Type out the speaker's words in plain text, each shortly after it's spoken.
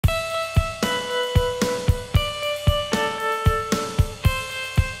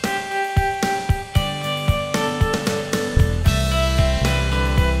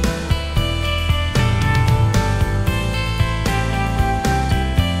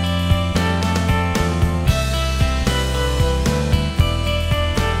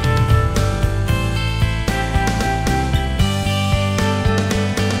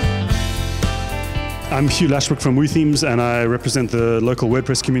I'm Hugh Lashbrook from WooThemes, and I represent the local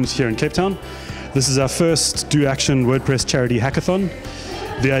WordPress community here in Cape Town. This is our first Do Action WordPress Charity Hackathon.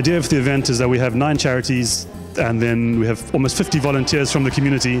 The idea of the event is that we have 9 charities, and then we have almost 50 volunteers from the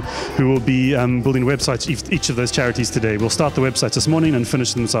community who will be building websites each of those charities today. We'll start the websites this morning and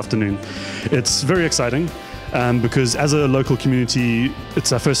finish them this afternoon. It's very exciting because as a local community,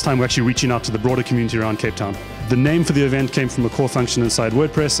 it's our first time we're actually reaching out to the broader community around Cape Town. The name for the event came from a core function inside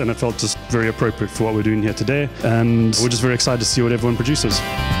WordPress, and it felt just very appropriate for what we're doing here today. And we're just very excited to see what everyone produces.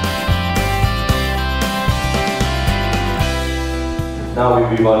 Now we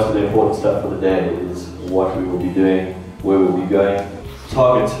move on to the important stuff for the day, is what we will be doing, where we'll be going.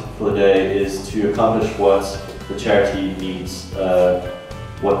 Target for the day is to accomplish what the charity needs,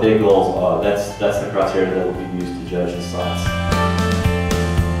 what their goals are. That's the criteria that will be used to judge the sites.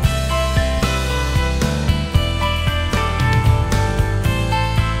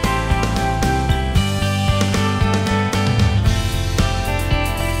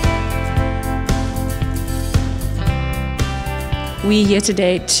 We're here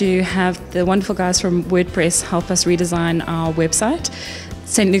today to have the wonderful guys from WordPress help us redesign our website.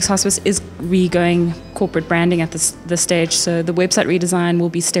 St. Luke's Hospice is re-going corporate branding at this stage, so the website redesign will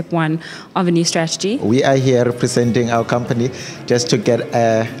be step 1 of a new strategy. We are here representing our company just to get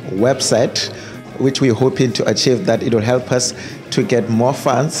a website which we're hoping to achieve that it will help us to get more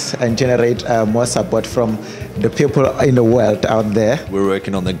funds and generate more support from the people in the world out there. We're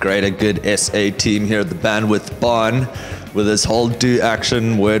working on the Greater Good SA team here at the Bandwidth Barn with this whole Do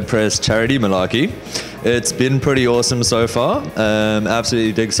Action WordPress charity malarkey. It's been pretty awesome so far.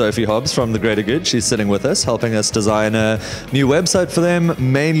 Absolutely dig Sophie Hobbs from the Greater Good. She's sitting with us, helping us design a new website for them,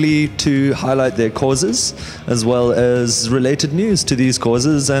 mainly to highlight their causes, as well as related news to these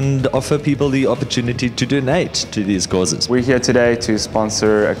causes and offer people the opportunity to donate to these causes. We're here today to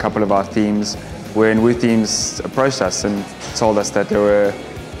sponsor a couple of our themes, when WooThemes approached us and told us that they were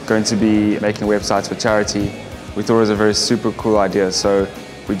going to be making websites for charity. We thought it was a very super cool idea, so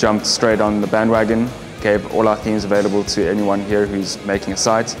we jumped straight on the bandwagon, gave all our themes available to anyone here who's making a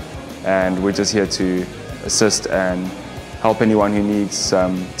site, and we're just here to assist and help anyone who needs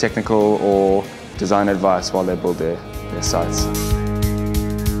technical or design advice while they build their sites.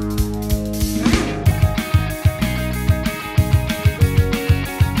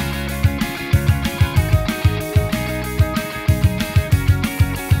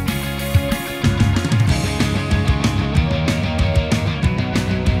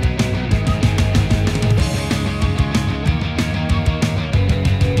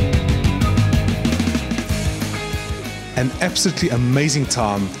 An absolutely amazing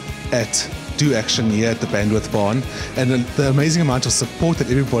time at Do Action here at the Bandwidth Barn, and the amazing amount of support that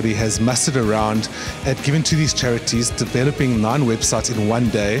everybody has mustered around at giving to these charities, developing 9 websites in one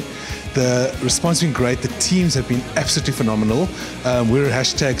day. The response has been great. The teams have been absolutely phenomenal. We're a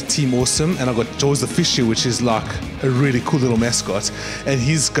hashtag Team Awesome, and I've got Jaws the Fisher, which is like a really cool little mascot, and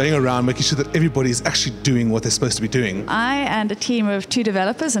he's going around making sure that everybody is actually doing what they're supposed to be doing. I and a team of 2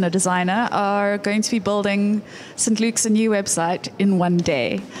 developers and a designer are going to be building St. Luke's a new website in one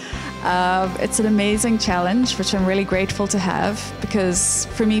day. It's an amazing challenge, which I'm really grateful to have, because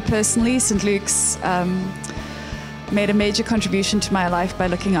for me personally, St. Luke's made a major contribution to my life by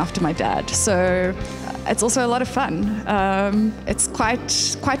looking after my dad. So it's also a lot of fun. It's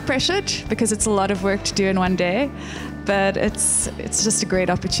quite pressured because it's a lot of work to do in one day, but it's just a great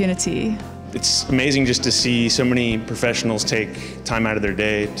opportunity. It's amazing just to see so many professionals take time out of their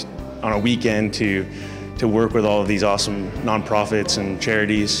day on a weekend to work with all of these awesome nonprofits and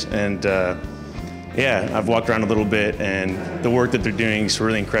charities. And yeah, I've walked around a little bit, and the work that they're doing is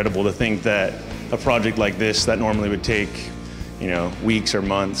really incredible. To think that a project like this that normally would take, weeks or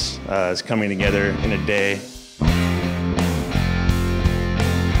months is coming together in a day.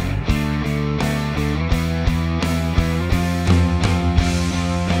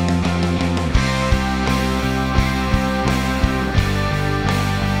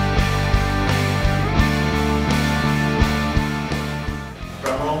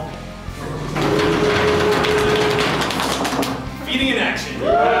 Feeding in action.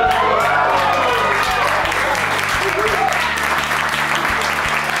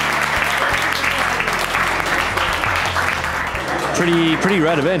 Pretty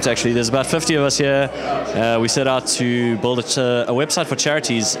rad event, actually. There's about 50 of us here. We set out to build a website for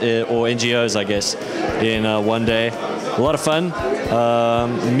charities or NGOs, I guess, in one day. A lot of fun.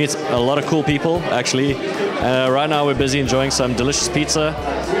 Meet a lot of cool people, actually. Right now we're busy enjoying some delicious pizza,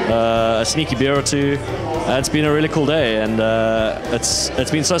 a sneaky beer or two. It's been a really cool day, and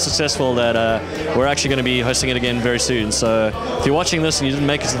it's been so successful that we're actually going to be hosting it again very soon. So if you're watching this and you didn't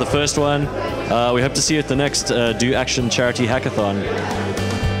make it to the first one, we hope to see you at the next Do Action Charity Hackathon.